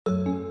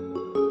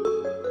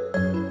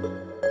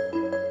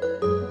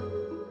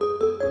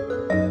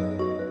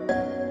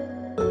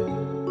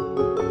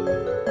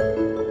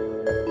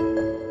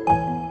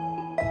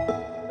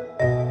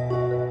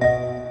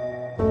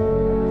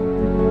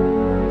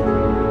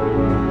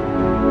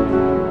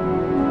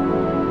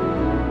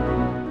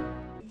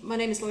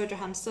name is Laura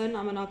Johansson.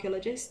 I'm an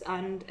archaeologist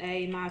and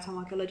a maritime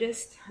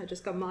archaeologist. I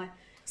just got my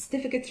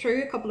certificate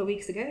through a couple of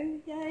weeks ago.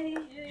 Yay!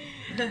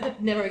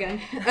 Never again.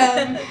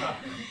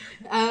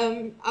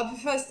 I'd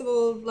first of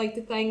all like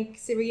to thank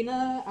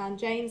Serena and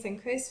James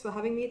and Chris for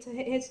having me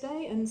here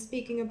today and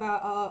speaking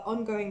about our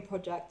ongoing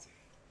project.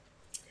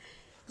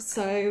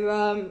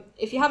 So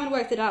if you haven't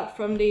worked it out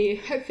from the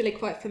hopefully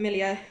quite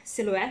familiar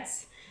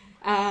silhouettes,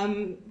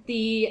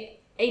 the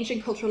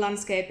ancient cultural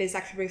landscape is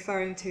actually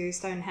referring to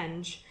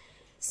Stonehenge.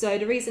 So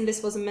the reason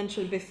this wasn't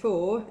mentioned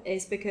before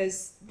is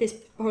because this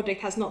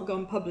project has not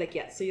gone public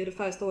yet, so you're the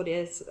first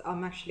audience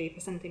I'm actually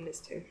presenting this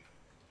to.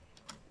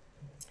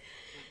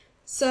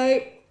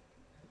 So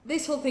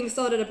this whole thing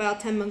started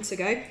about 10 months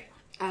ago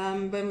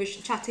when we were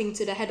chatting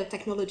to the head of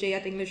technology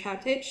at English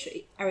Heritage,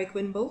 Eric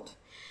Winbolt.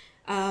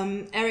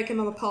 Eric and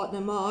my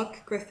partner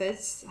Mark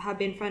Griffiths have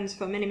been friends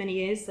for many, many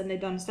years, and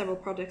they've done several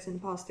projects in the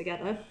past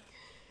together.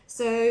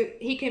 So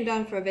he came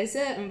down for a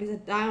visit, and we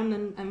sat down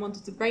and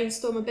wanted to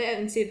brainstorm a bit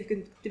and see if we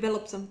could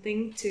develop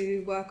something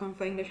to work on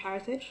for English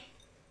Heritage.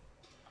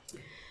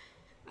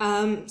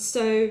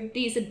 So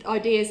these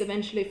ideas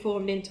eventually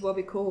formed into what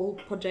we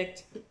call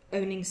Project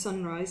Owning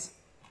Sunrise.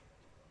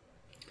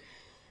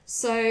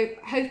 So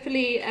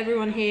hopefully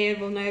everyone here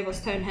will know what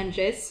Stonehenge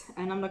is,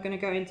 and I'm not going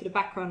to go into the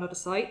background of the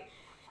site.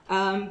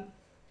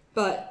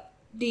 But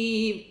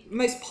the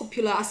most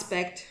popular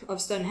aspect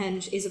of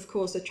Stonehenge is, of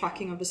course, the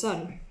tracking of the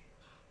sun.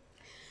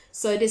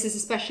 So this is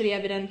especially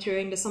evident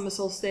during the summer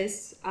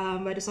solstice,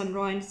 where the sun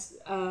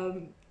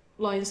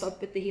lines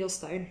up with the heel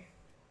stone.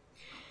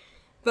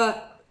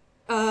 But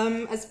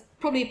as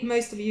probably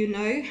most of you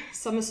know,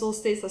 summer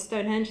solstice at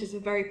Stonehenge is a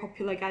very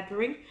popular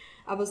gathering.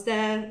 I was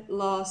there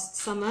last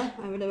summer,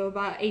 and there were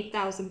about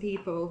 8,000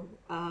 people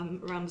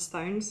around the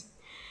stones.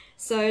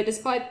 So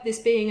despite this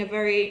being a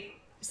very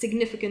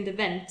significant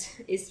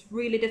event, it's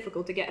really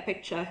difficult to get a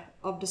picture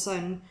of the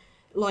sun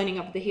lining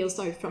up with the heel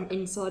stone from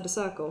inside the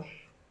circle.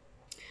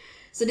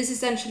 So this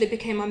essentially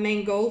became my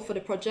main goal for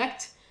the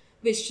project,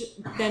 which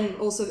then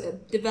also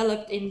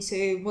developed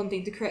into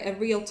wanting to create a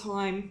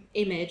real-time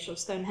image of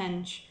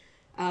Stonehenge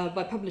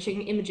by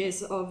publishing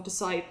images of the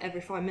site every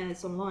 5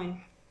 minutes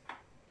online.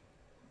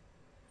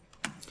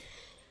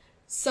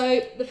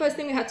 So the first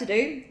thing we had to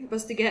do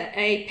was to get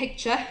a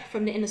picture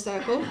from the inner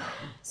circle.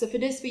 So for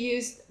this we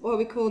used what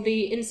we call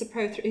the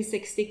InstaPro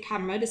 360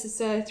 camera. This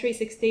is a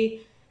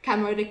 360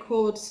 camera that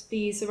records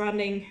the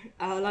surrounding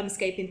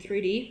landscape in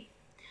 3D.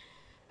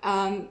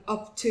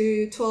 Up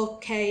to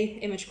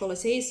 12K image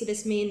quality, so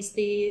this means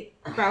the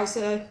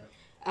browser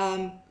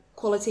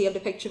quality of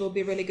the picture will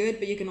be really good,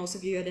 but you can also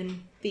view it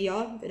in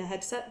VR with a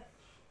headset.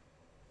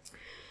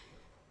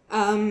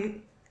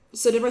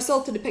 So the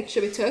result of the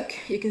picture we took,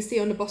 you can see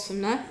on the bottom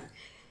there.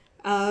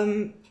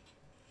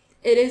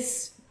 It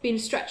is been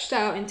stretched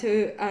out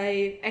into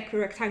a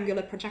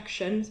equirectangular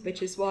projection,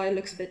 which is why it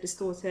looks a bit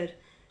distorted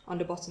on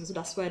the bottom, so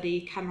that's where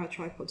the camera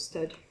tripod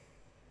stood.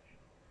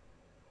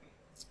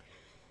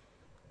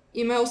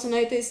 You may also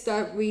notice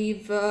that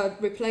we've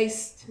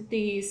replaced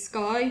the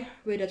sky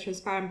with a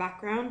transparent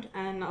background,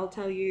 and I'll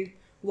tell you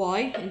why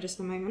in just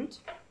a moment.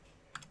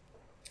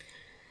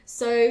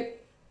 So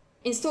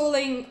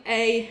installing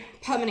a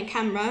permanent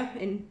camera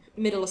in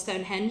the middle of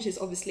Stonehenge is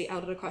obviously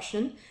out of the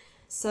question.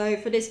 So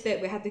for this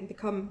bit we had to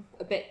become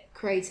a bit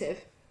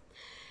creative.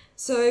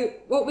 So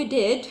what we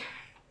did,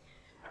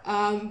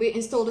 we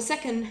installed a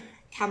second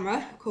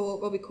camera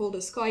called what we call the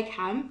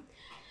Skycam.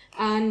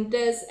 And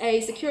there's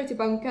a security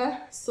bunker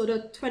sort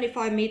of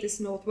 25 meters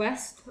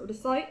northwest of the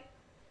site.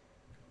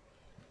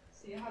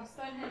 So you have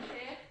Stonehenge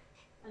here,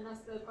 and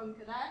that's the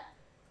bunker there,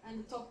 and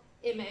the top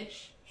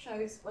image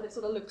shows what it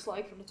sort of looks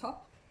like from the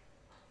top.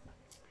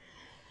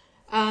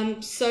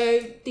 So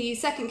the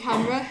second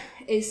camera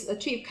is a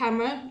cheap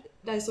camera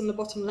that's on the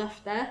bottom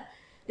left there.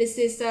 This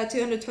is a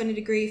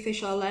 220-degree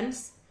fisheye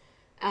lens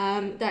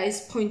that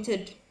is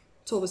pointed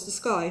towards the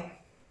sky.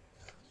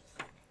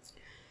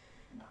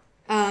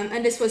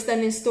 And this was then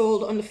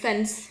installed on the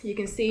fence you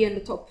can see in the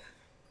top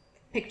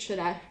picture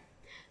there.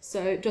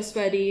 So just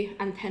where the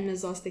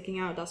antennas are sticking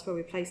out, that's where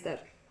we placed it.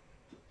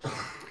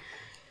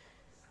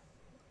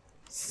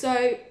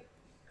 So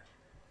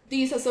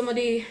these are some of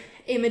the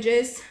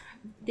images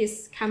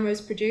this camera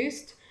has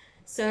produced.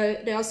 So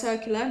they are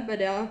circular, but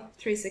they are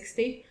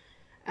 360.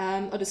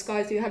 Of the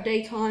skies, you have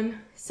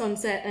daytime,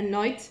 sunset and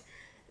night.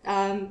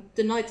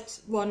 The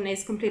night one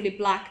is completely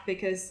black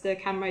because the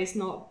camera is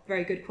not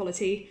very good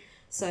quality,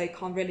 so you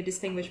can't really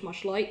distinguish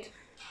much light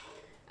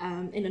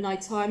in the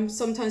night time.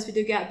 Sometimes we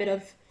do get a bit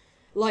of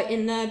light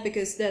in there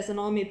because there's an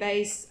army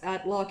base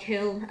at Lark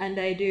Hill and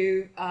they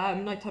do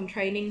nighttime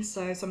training,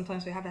 so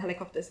sometimes we have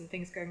helicopters and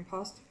things going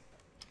past.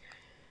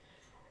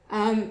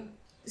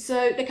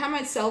 So the camera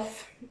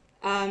itself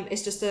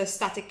is just a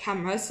static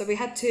camera, so we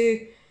had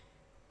to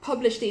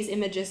publish these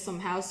images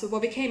somehow. So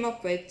what we came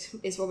up with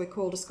is what we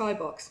call the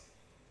skybox.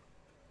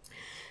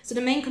 So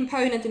the main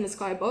component in the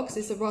skybox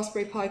is a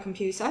Raspberry Pi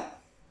computer.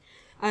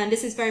 And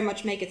this is very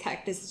much maker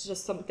tech. This is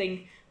just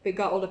something, we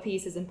got all the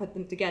pieces and put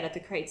them together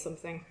to create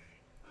something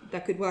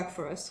that could work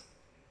for us.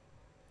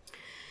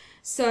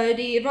 So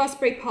the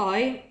Raspberry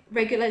Pi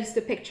regulates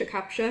the picture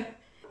capture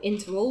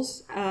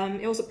intervals.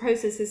 It also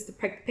processes the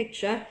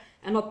picture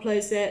and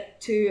uploads it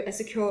to a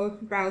secure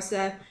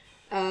browser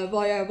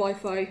via a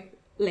Wi-Fi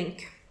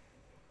link.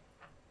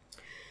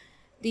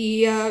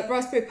 The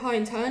Raspberry Pi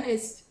in turn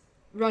is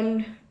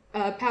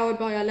powered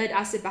by a lead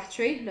acid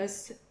battery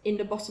that's in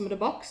the bottom of the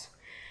box,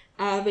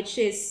 which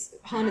is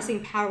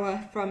harnessing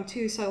power from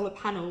 2 solar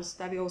panels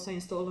that we also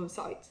installed on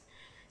site.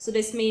 So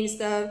this means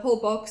the whole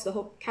box, the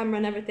whole camera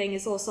and everything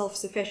is all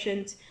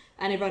self-sufficient,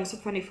 and it runs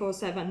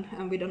 24/7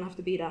 and we don't have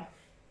to be there.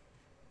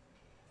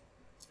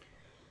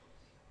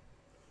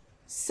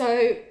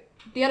 So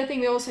the other thing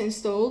we also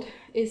installed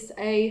is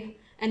a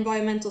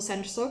environmental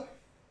sensor.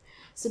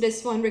 So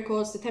this one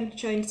records the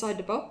temperature inside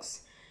the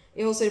box.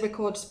 It also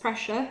records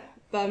pressure,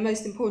 but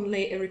most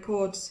importantly, it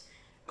records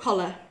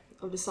color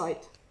of the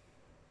site.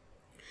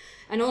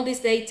 And all this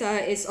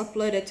data is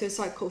uploaded to a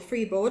site called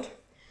Freeboard.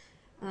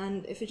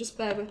 And if you just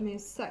bear with me a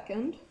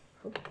second,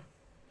 if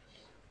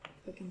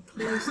I can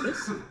close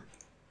this,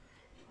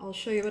 I'll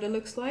show you what it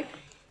looks like.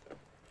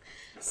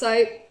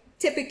 So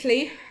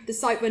typically, the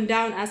site went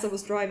down as I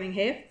was driving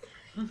here,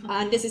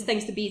 and this is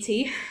thanks to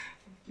BT.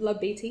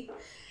 Love BT.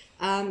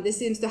 This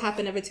seems to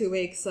happen every 2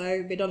 weeks,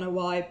 so we don't know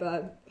why,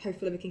 but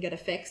hopefully we can get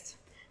it fixed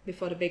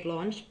before the big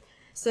launch.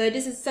 So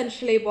this is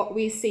essentially what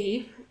we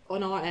see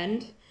on our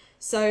end.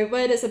 So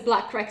where there's a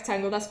black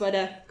rectangle, that's where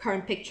the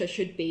current picture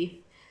should be.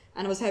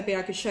 And I was hoping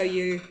I could show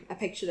you a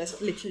picture that's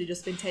literally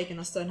just been taken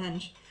of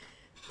Stonehenge.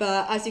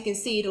 But as you can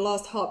see, the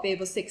last heartbeat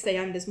was 6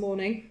 AM this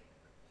morning.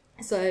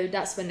 So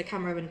that's when the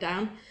camera went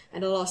down.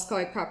 And the last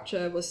sky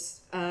capture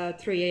was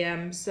 3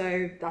 AM,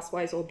 so that's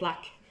why it's all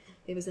black.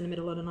 It was in the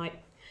middle of the night.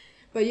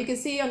 But you can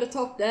see on the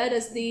top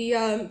there's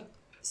the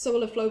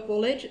solar float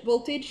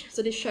voltage.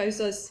 So this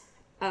shows us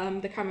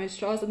the camera's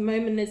charge. At the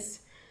moment it's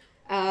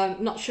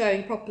not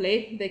showing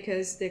properly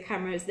because the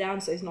camera is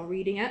down, so it's not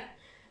reading it.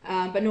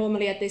 But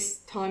normally at this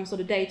time, so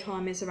the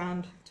daytime is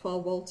around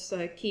 12 volts, so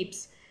it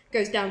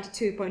goes down to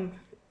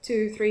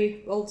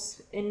 2.23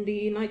 volts in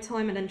the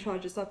nighttime and then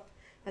charges up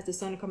as the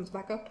sun comes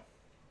back up.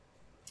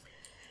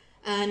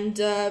 And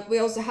we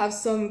also have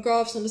some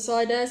graphs on the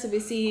side there, so we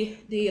see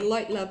the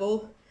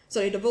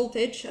the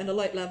voltage and the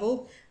light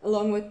level,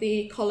 along with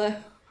the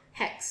color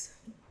hex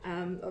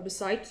of the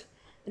site.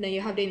 And then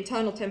you have the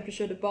internal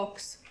temperature of the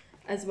box,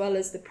 as well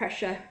as the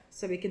pressure,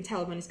 so we can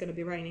tell when it's going to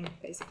be raining,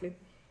 basically.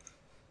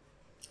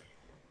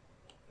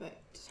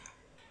 Right.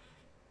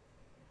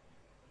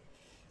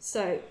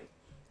 So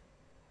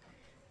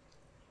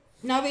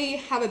now we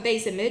have a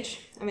base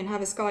image,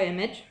 have a sky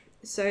image.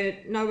 So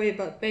now we're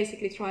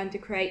basically trying to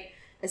create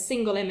a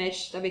single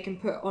image that we can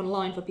put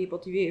online for people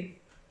to view.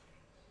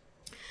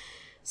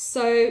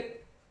 So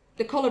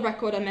the color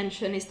record I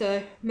mentioned is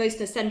the most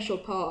essential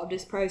part of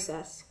this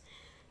process.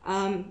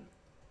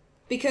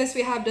 Because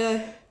we have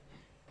the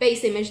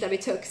base image that we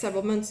took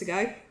several months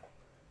ago,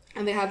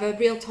 and we have a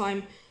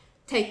real-time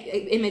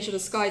image of the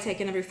sky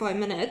taken every 5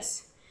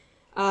 minutes,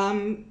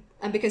 and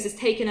because it's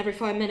taken every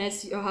 5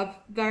 minutes, you'll have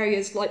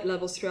various light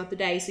levels throughout the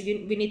day, so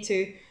we need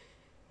to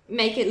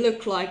make it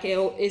look like it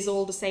is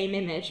all the same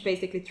image,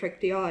 basically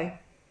trick the eye.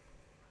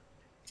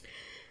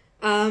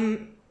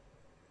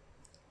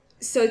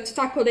 So to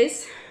tackle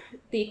this,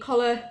 the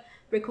color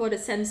recorder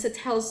sensor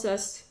tells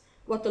us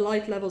what the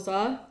light levels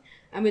are,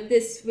 and with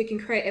this we can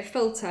create a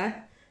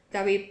filter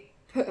that we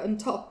put on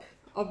top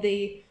of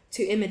the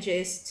 2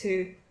 images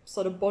to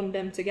sort of bond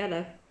them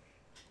together.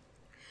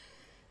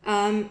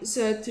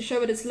 So to show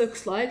what this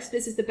looks like, so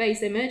this is the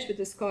base image with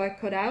the sky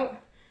cut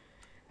out.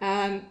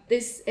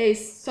 This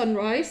is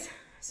sunrise,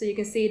 so you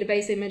can see the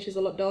base image is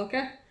a lot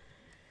darker.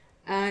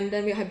 And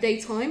then we have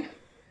daytime,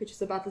 which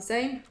is about the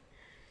same.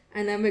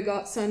 And then we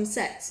got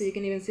sunset, so you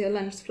can even see a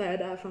lens flare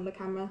there from the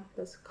camera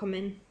that's come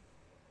in.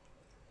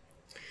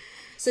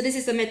 So this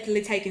is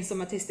admittedly taking some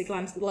artistic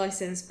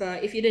license,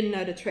 but if you didn't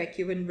know the trick,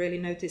 you wouldn't really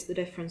notice the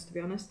difference, to be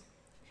honest.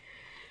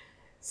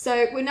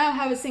 So we now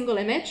have a single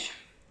image,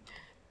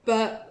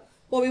 but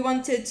what we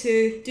wanted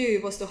to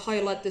do was to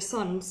highlight the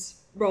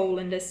sun's role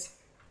in this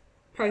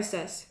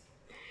process.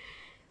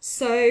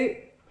 So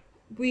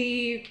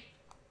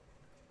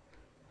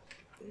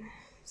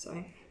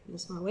sorry,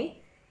 lost my way.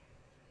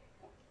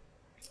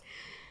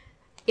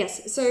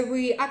 Yes, so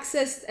we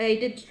accessed a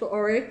digital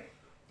aura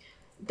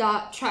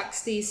that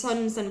tracks the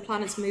sun's and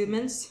planets'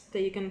 movements,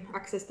 that you can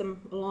access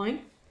them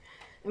online.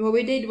 And what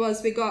we did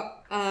was we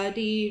got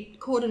the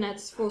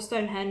coordinates for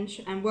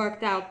Stonehenge and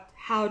worked out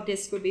how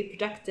this would be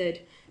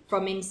projected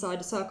from inside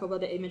the circle where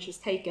the image was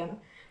taken.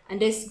 And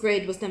this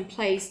grid was then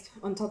placed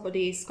on top of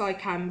the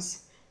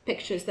Skycam's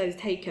pictures that was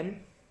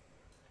taken.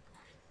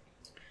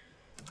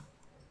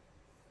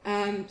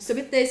 So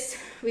with this,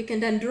 we can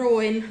then draw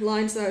in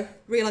lines. I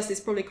realize it's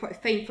probably quite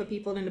faint for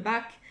people in the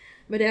back,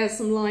 but there are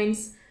some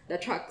lines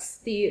that tracks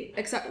the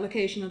exact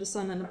location of the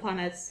sun and the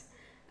planets,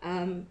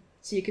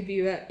 so you could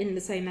view it in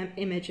the same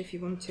image if you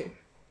want to.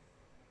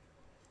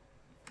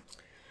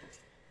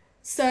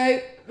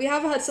 So we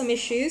have had some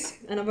issues,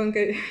 and I won't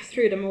go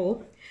through them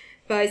all.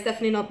 but it's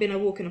definitely not been a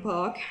walk in the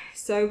park.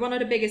 So one of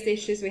the biggest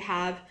issues we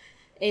have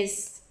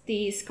is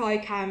the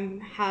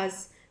Skycam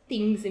has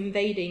things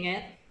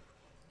invading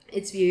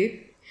its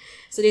view.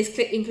 So these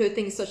include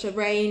things such as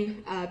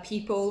rain,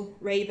 people,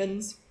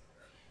 ravens,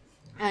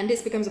 and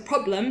this becomes a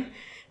problem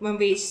when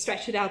we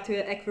stretch it out to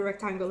an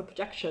equirectangular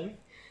projection.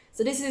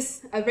 So this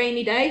is a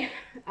rainy day,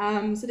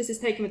 so this is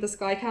taken with the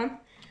Skycam.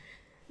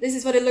 This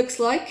is what it looks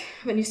like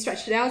when you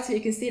stretch it out, so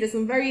you can see there's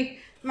some very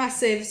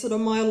massive, sort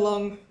of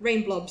mile-long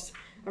rain blobs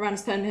around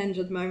Stonehenge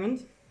at the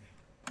moment.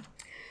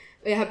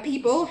 We have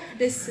people.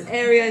 This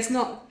area is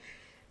not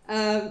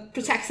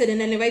protected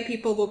in any way.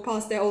 People will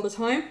pass there all the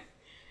time,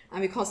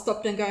 and we can't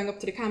stop them going up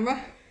to the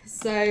camera.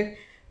 So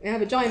we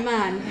have a giant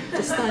man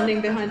just standing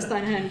behind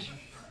Stonehenge.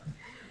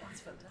 That's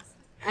fantastic.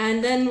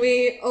 And then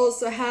we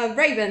also have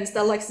ravens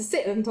that likes to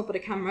sit on top of the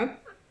camera.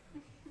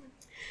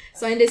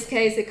 So in this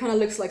case, it kind of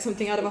looks like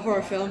something out of a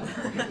horror film,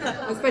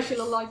 especially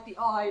like the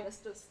eye that's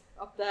just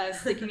up there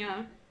sticking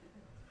out.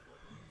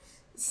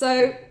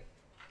 So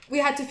we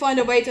had to find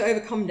a way to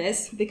overcome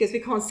this because we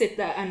can't sit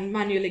there and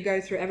manually go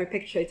through every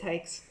picture it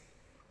takes.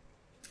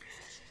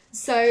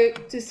 So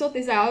to sort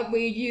this out,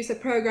 we use a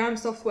program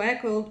software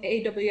called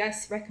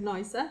AWS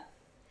Recognizer.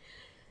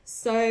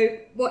 So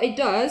what it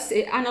does,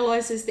 it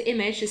analyzes the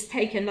image that's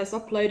taken, that's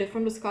uploaded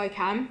from the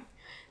Skycam,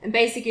 and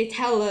basically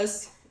tells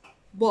us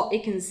what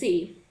it can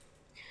see.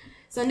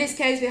 So in this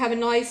case, we have a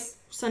nice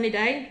sunny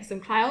day, some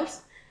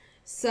clouds.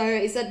 So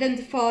it's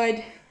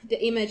identified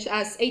the image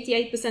as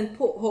 88%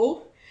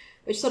 porthole,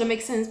 which sort of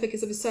makes sense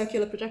because of a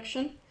circular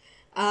projection.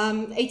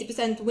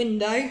 80%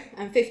 window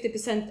and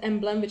 50%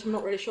 emblem, which I'm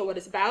not really sure what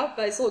it's about,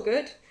 but it's all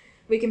good.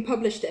 We can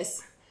publish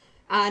this.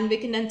 And we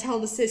can then tell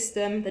the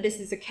system that this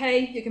is okay,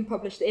 you can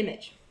publish the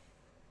image.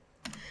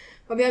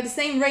 But we have the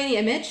same rainy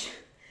image,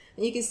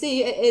 and you can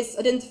see it is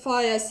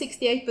identified as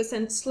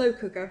 68% slow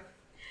cooker.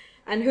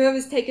 And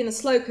whoever's taken a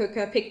slow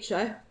cooker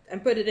picture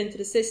and put it into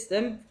the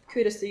system,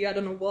 kudos to you, I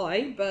don't know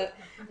why, but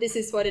this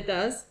is what it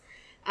does.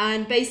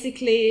 And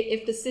basically,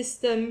 if the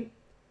system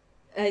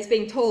is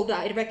being told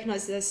that it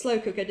recognizes a slow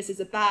cooker, this is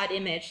a bad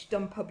image,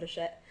 don't publish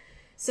it.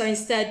 So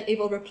instead, it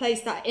will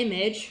replace that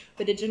image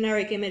with a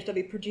generic image that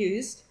we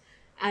produced,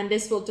 and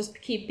this will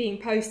just keep being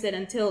posted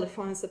until it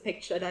finds a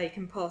picture that it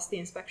can pass the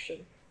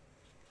inspection.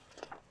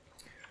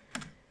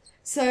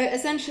 So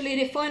essentially,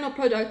 the final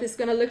product is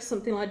going to look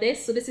something like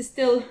this. So this is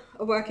still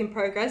a work in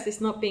progress, it's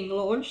not being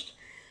launched,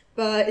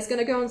 but it's going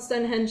to go on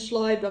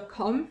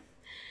stonehengelive.com.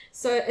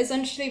 So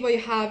essentially what you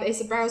have is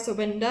a browser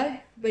window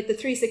with the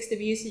 360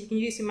 view, so you can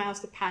use your mouse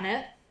to pan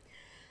it.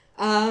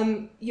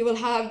 You will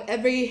have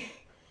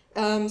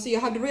so you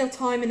have the real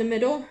time in the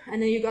middle,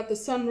 and then you got the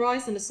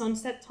sunrise and the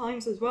sunset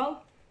times as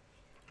well.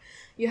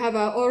 You have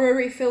an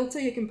orrery filter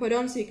you can put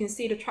on so you can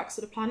see the tracks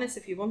of the planets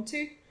if you want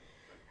to.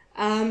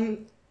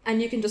 And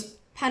you can just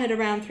pan it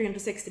around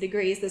 360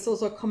 degrees. There's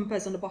also a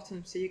compass on the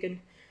bottom so you can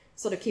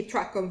sort of keep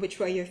track of which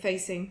way you're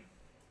facing.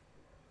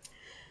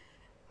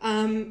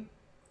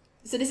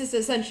 So this is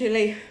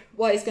essentially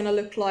what it's going to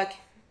look like,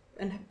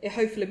 and it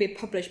hopefully be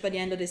published by the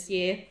end of this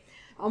year.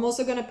 I'm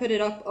also going to put it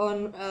up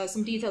on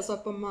some details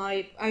up on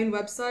my own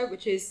website,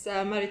 which is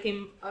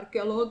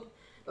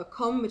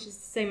art-archaeological.com, which is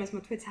the same as my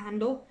Twitter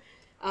handle.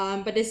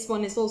 But this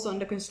one is also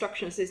under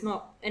construction, so there's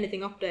not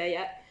anything up there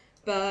yet.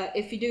 But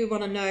if you do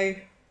want to know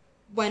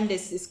when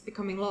this is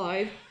becoming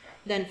live,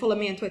 then follow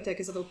me on Twitter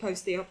because I will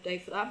post the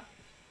update for that.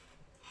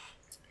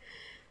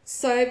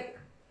 So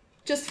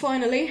just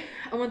finally,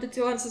 I wanted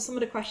to answer some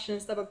of the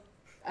questions that were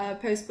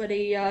posed by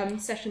the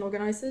session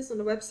organisers on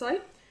the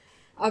website.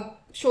 I've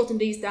shortened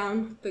these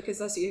down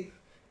because, as you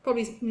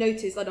probably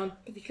noticed, I don't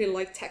particularly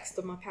like text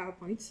on my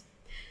PowerPoints.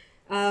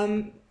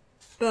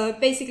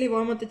 But basically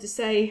what I wanted to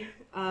say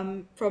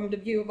from the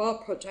view of our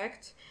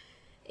project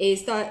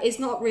is that it's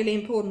not really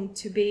important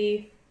to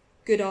be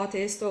good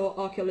artist or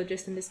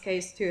archaeologist in this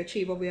case to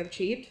achieve what we have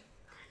achieved.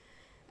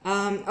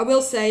 I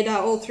will say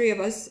that all three of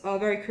us are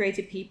very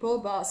creative people,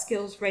 but our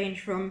skills range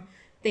from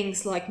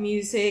things like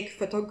music,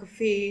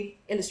 photography,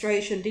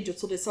 illustration,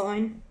 digital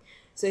design.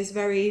 So it's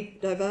very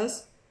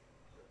diverse.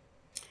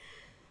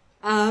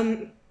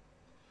 In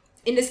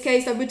this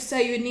case, I would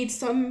say you would need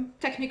some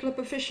technical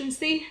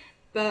proficiency,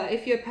 but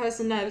if you're a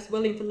person that is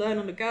willing to learn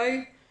on the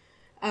go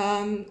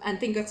and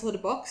think outside the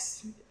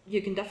box,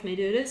 you can definitely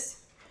do this.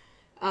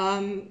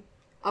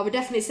 I would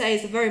definitely say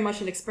it's very much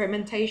an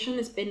experimentation.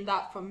 It's been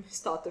that from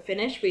start to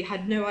finish. We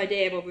had no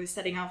idea what we were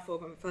setting out for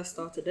when we first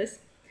started this.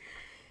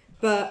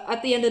 But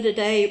at the end of the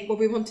day, what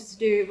we wanted to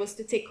do was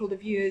to tickle the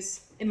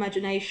viewer's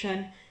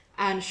imagination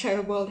and show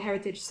a World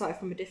Heritage Site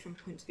from a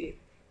different point of view.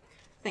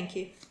 Thank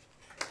you.